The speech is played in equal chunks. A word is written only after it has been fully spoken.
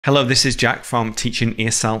Hello, this is Jack from Teaching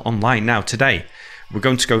ESL Online. Now, today we're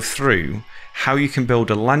going to go through how you can build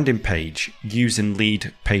a landing page using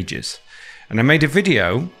LeadPages. And I made a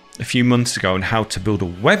video a few months ago on how to build a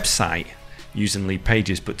website using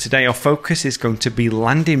LeadPages, but today our focus is going to be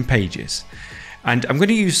landing pages. And I'm going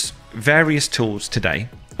to use various tools today,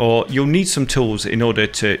 or you'll need some tools in order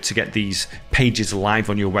to get these pages live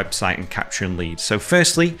on your website and capturing leads. So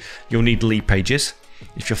firstly, you'll need LeadPages.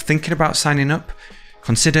 If you're thinking about signing up,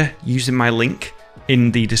 consider using my link in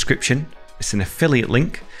the description. It's an affiliate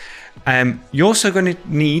link. You're also going to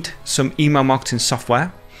need some email marketing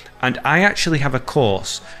software. And I actually have a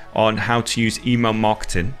course on how to use email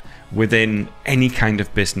marketing within any kind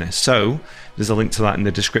of business. So there's a link to that in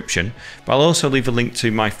the description. But I'll also leave a link to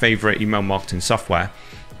my favorite email marketing software.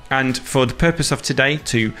 And for the purpose of today,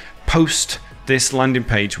 to post this landing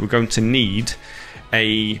page, we're going to need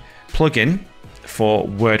a plugin for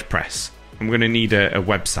WordPress. I'm going to need a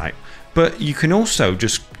website, but you can also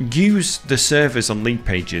just use the servers on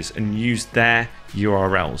LeadPages and use their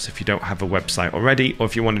URLs if you don't have a website already, or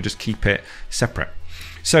if you want to just keep it separate.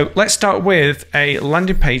 So let's start with a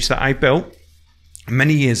landing page that I built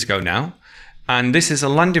many years ago now, and this is a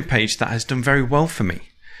landing page that has done very well for me.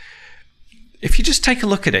 If you just take a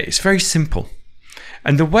look at it, it's very simple.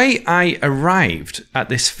 And the way I arrived at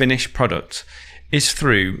this finished product is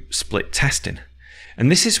through split testing. And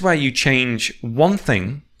this is where you change one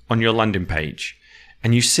thing on your landing page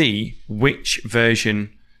and you see which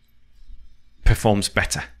version performs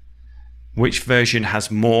better, which version has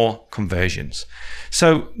more conversions.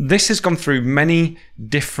 So this has gone through many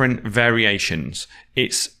different variations.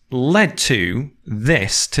 It's led to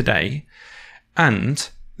this today. And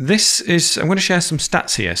this is, I'm going to share some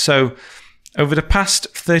stats here. So over the past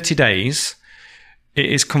 30 days, it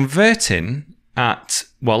is converting at,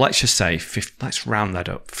 well, let's just say, let's round that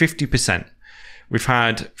up, 50%. We've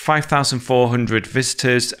had 5,400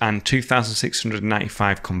 visitors and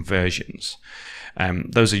 2,695 conversions.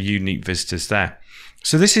 Those are unique visitors there.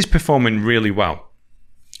 So this is performing really well.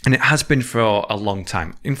 And it has been for a long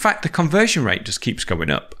time. In fact, the conversion rate just keeps going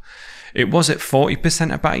up. It was at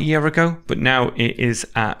 40% about a year ago, but now it is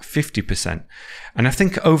at 50%. And I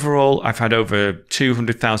think overall, I've had over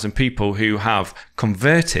 200,000 people who have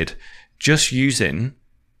converted just using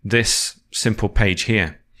this simple page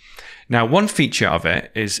here. Now, one feature of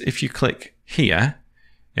it is if you click here,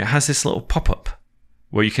 it has this little pop-up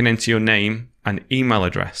where you can enter your name and email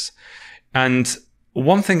address. And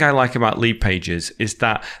one thing I like about LeadPages is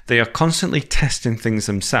that they are constantly testing things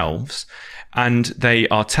themselves and they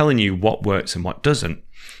are telling you what works and what doesn't.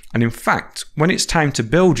 And in fact, when it's time to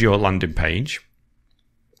build your landing page,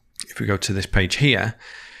 if we go to this page here,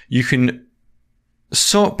 you can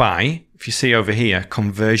sort by, if you see over here,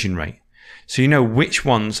 conversion rate. So you know which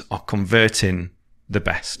ones are converting the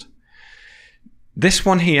best. This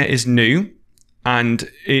one here is new and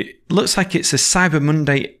it looks like it's a Cyber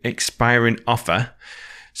Monday expiring offer.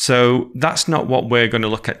 So that's not what we're going to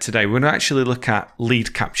look at today. We're going to actually look at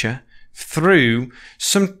lead capture through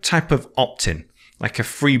some type of opt-in, like a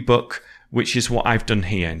free book, which is what I've done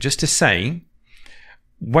here. And just to say,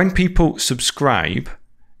 when people subscribe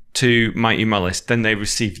to my email list, then they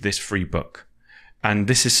receive this free book. And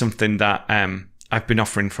this is something that I've been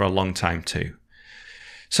offering for a long time too.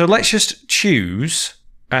 So let's just choose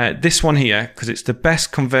this one here because it's the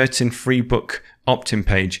best converting free book opt-in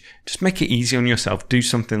page. Just make it easy on yourself. Do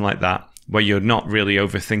something like that where you're not really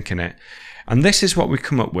overthinking it. And this is what we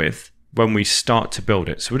come up with when we start to build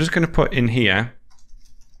it. So we're just going to put in here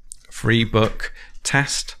free book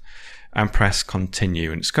test and press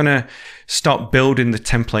continue. And it's going to start building the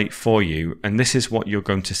template for you. And this is what you're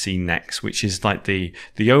going to see next, which is like the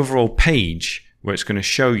overall page where it's going to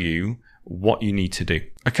show you what you need to do.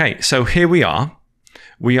 Okay, so here we are.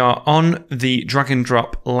 We are on the drag and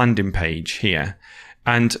drop landing page here.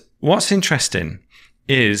 And what's interesting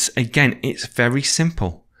is, again, it's very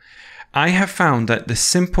simple. I have found that the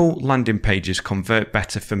simple landing pages convert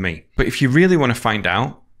better for me. But if you really want to find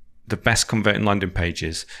out the best converting landing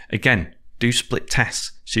pages, again, do split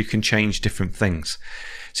tests so you can change different things.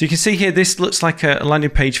 So you can see here, this looks like a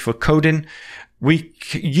landing page for coding.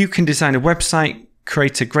 You can design a website,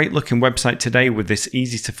 create a great looking website today with this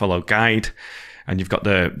easy to follow guide. And you've got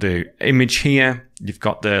the image here, you've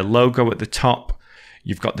got the logo at the top,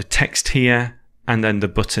 you've got the text here, and then the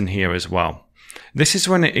button here as well. This is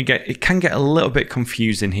when it can get a little bit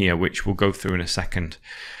confusing here, which we'll go through in a second.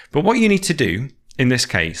 But what you need to do in this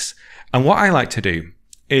case, and what I like to do,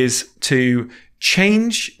 is to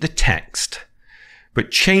change the text,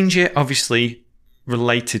 but change it obviously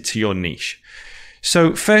related to your niche.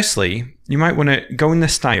 So firstly, you might want to go in the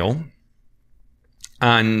style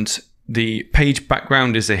And the page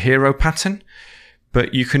background is a hero pattern,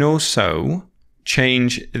 but you can also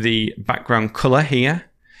change the background color here.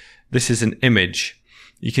 This is an image.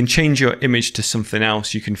 You can change your image to something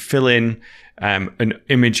else. You can fill in an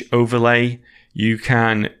image overlay. You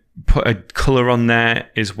can put a color on there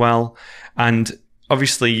as well. And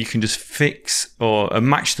obviously you can just fix or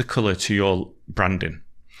match the color to your branding.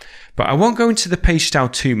 But I won't go into the page style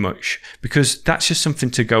too much because that's just something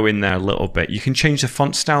to go in there a little bit. You can change the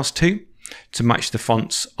font styles too to match the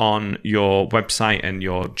fonts on your website and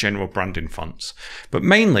your general branding fonts. But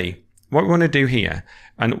mainly what we want to do here,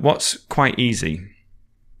 and what's quite easy,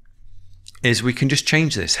 is we can just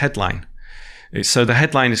change this headline. So the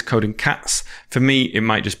headline is coding cats. For me, it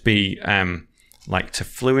might just be like to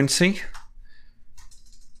fluency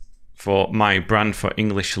for my brand for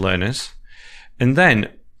English learners. And then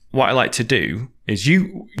what I like to do is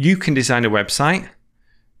you can design a website.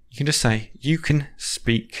 You can just say, you can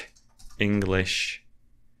speak English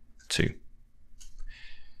too.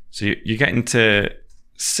 So you're getting to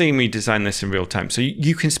see me design this in real time. So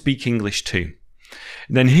you can speak English too.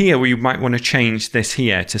 And then here we might want to change this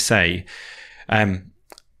here to say,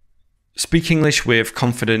 speak English with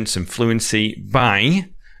confidence and fluency by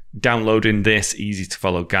downloading this easy to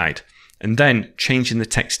follow guide. And then changing the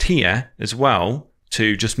text here as well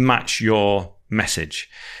to just match your message.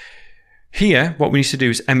 Here, what we need to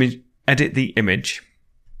do is edit the image.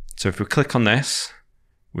 So if we click on this,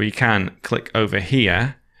 we can click over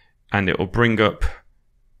here and it will bring up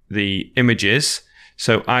the images.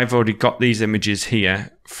 So I've already got these images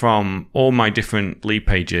here from all my different lead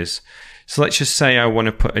pages. So let's just say I want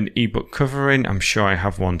to put an ebook cover in. I'm sure I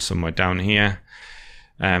have one somewhere down here.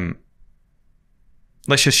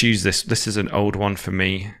 Let's just use this. This is an old one for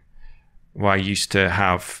me, where I used to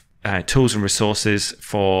have tools and resources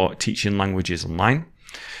for teaching languages online.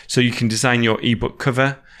 So you can design your ebook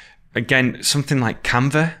cover. Again, something like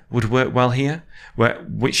Canva would work well here,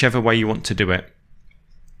 whichever way you want to do it.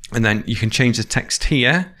 And then you can change the text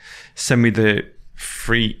here. Send me the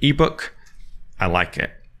free ebook. I like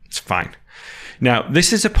it. It's fine. Now,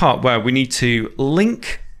 this is a part where we need to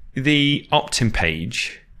link the opt-in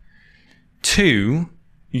page to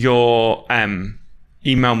your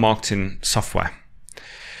email marketing software.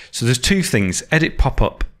 So there's two things. Edit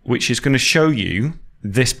pop-up, which is going to show you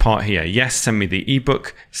this part here. Yes, send me the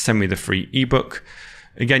ebook, send me the free ebook.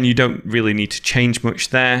 Again, you don't really need to change much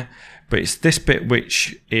there, but it's this bit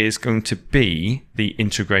which is going to be the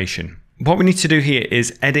integration. What we need to do here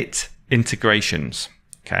is edit integrations.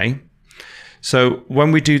 Okay. So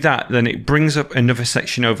when we do that, then it brings up another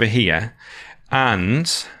section over here,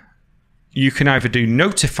 and you can either do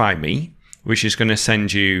notify me, which is going to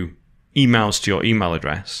send you emails to your email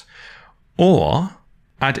address, or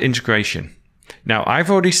add integration. Now,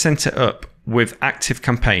 I've already set it up with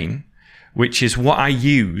ActiveCampaign, which is what I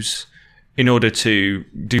use in order to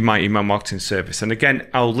do my email marketing service. And again,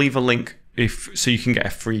 I'll leave a link so you can get a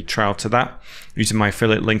free trial to that using my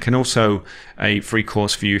affiliate link, and also a free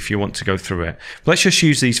course for you if you want to go through it. But let's just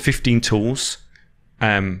use these 15 tools,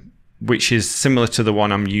 which is similar to the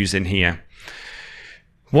one I'm using here.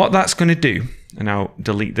 What that's going to do, and I'll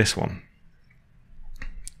delete this one.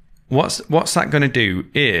 What's that going to do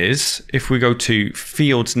is, if we go to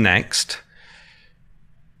fields next,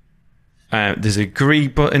 there's a agree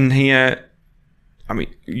button here. I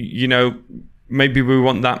mean, you know, maybe we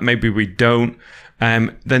want that, maybe we don't.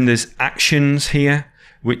 Then there's actions here,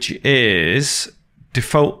 which is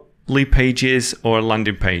default lead pages or a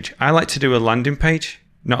landing page. I like to do a landing page,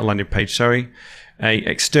 not a landing page, sorry, a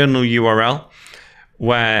external URL,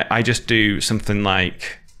 where I just do something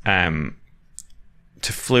like to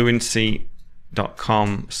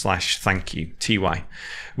fluency.com/thankyou, TY,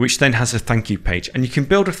 which then has a thank you page. And you can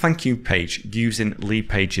build a thank you page using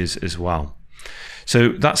LeadPages as well. So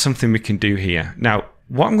that's something we can do here. Now,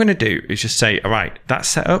 what I'm going to do is just say, all right, that's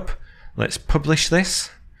set up. Let's publish this.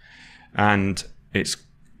 And it's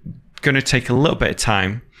going to take a little bit of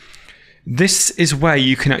time. This is where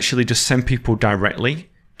you can actually just send people directly.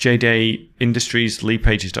 JDA Industries,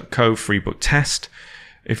 LeadPages.co, free book test.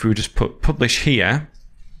 If we just put publish here,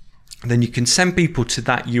 then you can send people to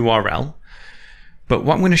that URL. But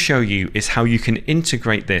what I'm going to show you is how you can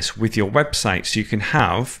integrate this with your website, so you can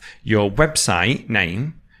have your website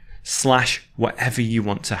name / whatever you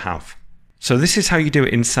want to have. So this is how you do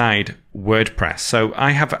it inside WordPress. So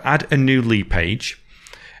I have add a new lead page,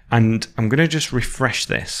 and I'm going to just refresh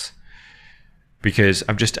this because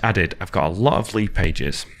I've got a lot of lead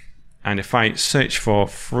pages. And if I search for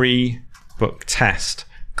free book test,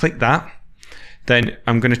 click that, then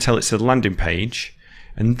I'm going to tell it's a landing page,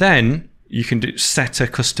 and then you can set a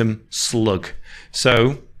custom slug.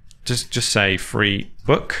 So just say free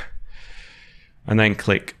book and then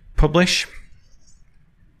click publish.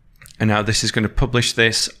 And now this is going to publish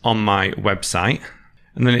this on my website.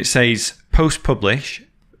 And then it says post publish,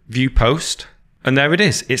 view post. And there it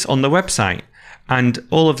is. It's on the website. And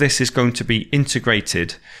all of this is going to be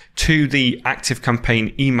integrated to the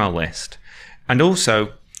ActiveCampaign email list. And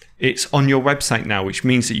also it's on your website now, which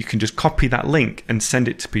means that you can just copy that link and send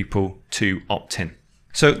it to people to opt in.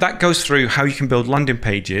 So that goes through how you can build landing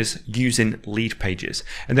pages using LeadPages.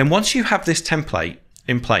 And then once you have this template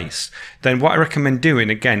in place, then what I recommend doing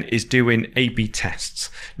again is doing A/B tests.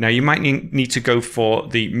 Now you might need to go for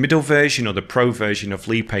the middle version or the pro version of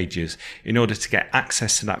LeadPages in order to get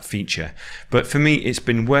access to that feature. But for me, it's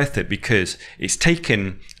been worth it because it's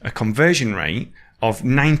taken a conversion rate of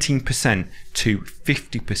 19% to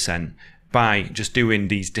 50% by just doing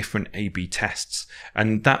these different A/B tests.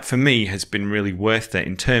 And that for me has been really worth it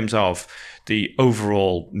in terms of the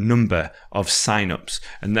overall number of signups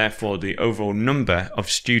and therefore the overall number of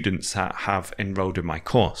students that have enrolled in my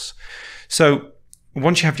course. So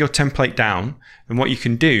once you have your template down, then what you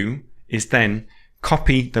can do is then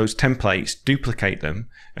copy those templates, duplicate them,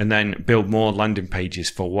 and then build more landing pages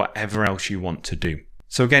for whatever else you want to do.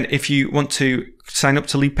 So again, if you want to sign up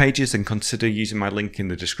to LeadPages, then consider using my link in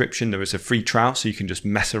the description. There is a free trial, so you can just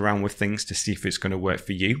mess around with things to see if it's going to work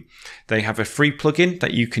for you. They have a free plugin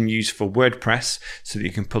that you can use for WordPress so that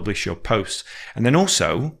you can publish your posts. And then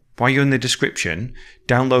also, while you're in the description,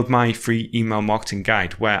 download my free email marketing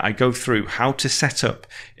guide where I go through how to set up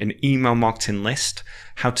an email marketing list,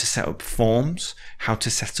 how to set up forms, how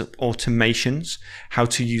to set up automations, how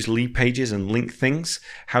to use LeadPages and link things,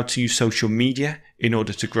 how to use social media in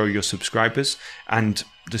order to grow your subscribers. And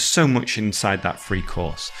there's so much inside that free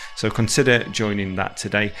course. So consider joining that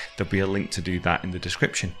today. There'll be a link to do that in the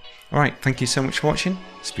description. All right, thank you so much for watching.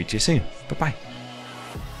 Speak to you soon. Bye-bye.